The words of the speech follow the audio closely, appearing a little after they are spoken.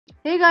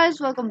Hey guys,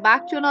 welcome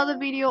back to another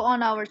video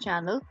on our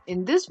channel.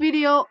 In this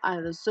video, I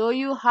will show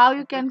you how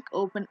you can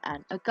open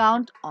an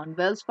account on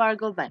Wells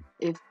Fargo Bank.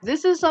 If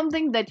this is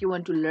something that you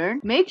want to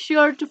learn, make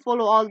sure to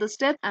follow all the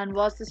steps and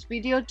watch this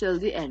video till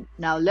the end.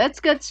 Now let's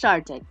get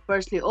started.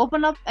 Firstly,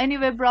 open up any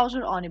web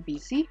browser on your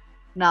PC.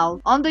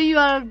 Now on the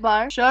URL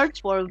bar,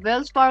 search for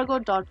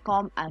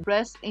wellsfargo.com and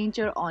press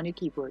enter on your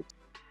keyboard.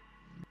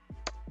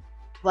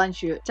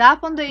 Once you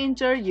tap on the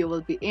enter, you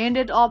will be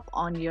ended up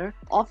on your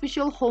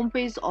official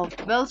homepage of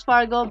Wells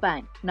Fargo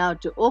Bank. Now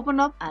to open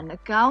up an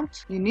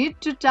account, you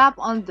need to tap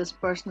on this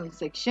personal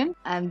section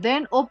and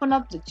then open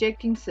up the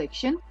checking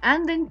section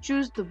and then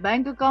choose the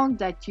bank account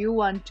that you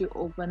want to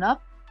open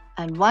up.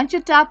 And once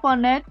you tap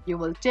on it, you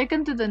will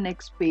taken to the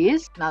next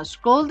page. Now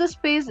scroll this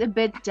page a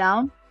bit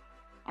down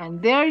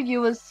and there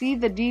you will see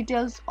the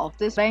details of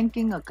this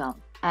banking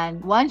account.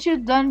 And once you're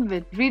done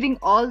with reading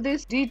all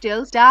these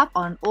details, tap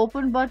on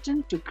open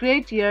button to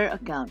create your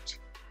account.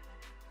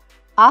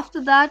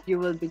 After that, you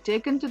will be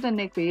taken to the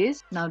next page.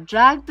 Now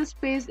drag this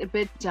page a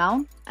bit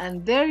down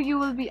and there you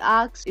will be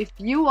asked if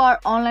you are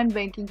online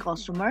banking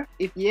customer.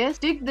 If yes,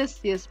 tick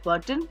this yes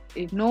button.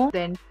 If no,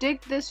 then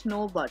tick this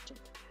no button.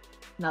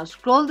 Now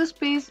scroll this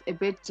page a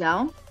bit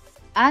down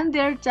and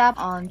there tap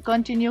on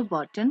continue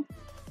button.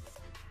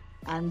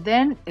 And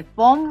then a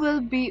form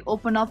will be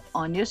open up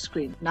on your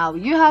screen. Now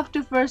you have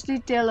to firstly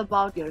tell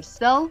about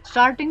yourself,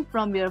 starting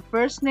from your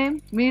first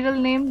name, middle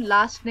name,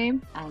 last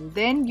name, and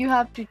then you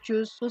have to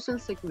choose social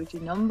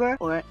security number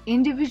or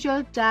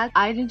individual tax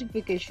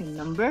identification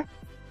number.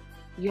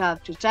 You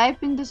have to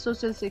type in the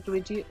social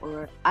security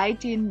or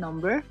ITIN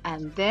number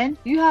and then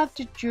you have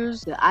to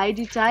choose the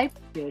ID type,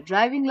 your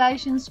driving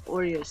license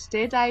or your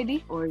state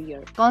ID or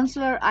your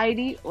consular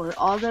ID or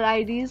other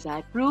IDs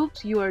that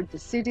proves you are the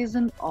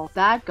citizen of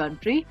that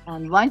country.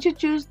 And once you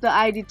choose the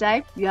ID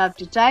type, you have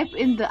to type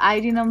in the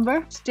ID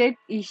number, state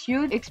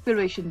issued,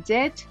 expiration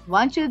date.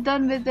 Once you're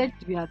done with it,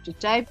 you have to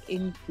type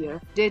in your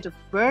date of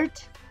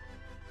birth.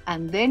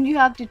 And then you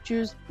have to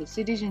choose the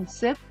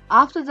citizenship.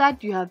 After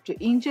that, you have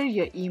to enter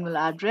your email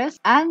address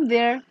and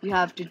there you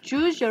have to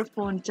choose your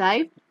phone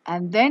type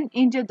and then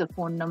enter the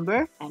phone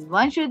number. And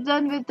once you're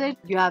done with it,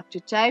 you have to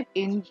type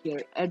in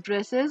your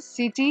addresses,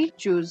 city,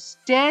 choose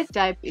state,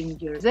 type in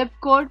your zip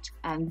code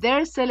and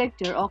there select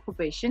your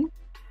occupation.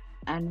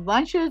 And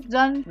once you're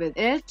done with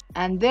it,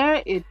 and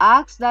there it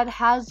asks that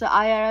has the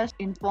IRS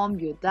informed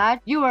you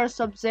that you are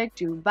subject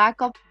to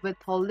backup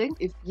withholding.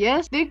 If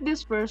yes, tick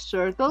this first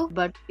circle,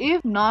 but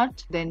if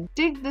not, then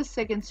tick this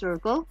second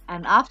circle.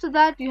 And after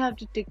that, you have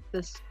to tick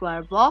the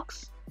square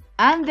box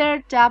and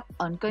there tap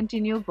on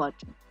continue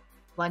button.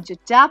 Once you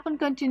tap on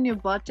continue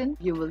button,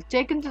 you will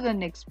taken to the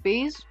next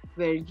page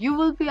where you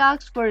will be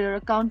asked for your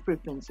account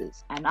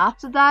preferences. And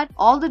after that,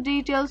 all the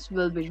details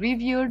will be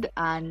reviewed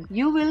and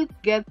you will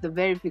get the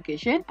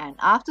verification. And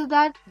after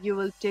that, you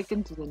will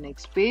taken to the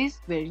next page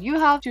where you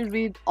have to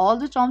read all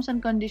the terms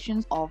and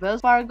conditions of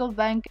Wells Fargo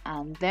Bank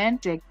and then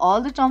check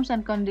all the terms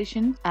and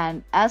conditions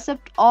and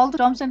accept all the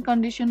terms and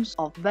conditions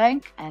of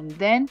bank. And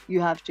then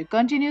you have to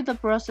continue the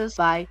process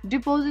by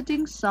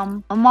depositing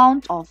some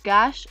amount of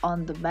cash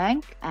on the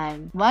bank.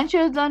 And once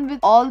you're done with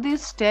all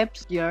these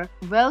steps, your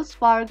Wells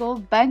Fargo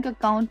bank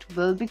account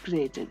will be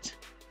created.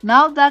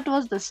 Now that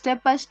was the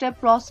step-by-step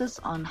process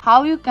on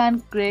how you can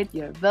create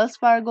your Wells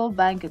Fargo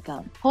bank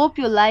account. Hope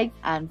you liked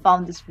and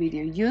found this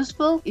video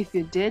useful. If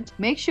you did,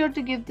 make sure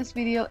to give this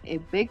video a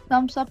big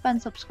thumbs up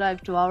and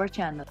subscribe to our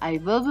channel.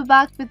 I will be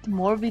back with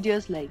more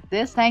videos like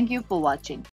this. Thank you for watching.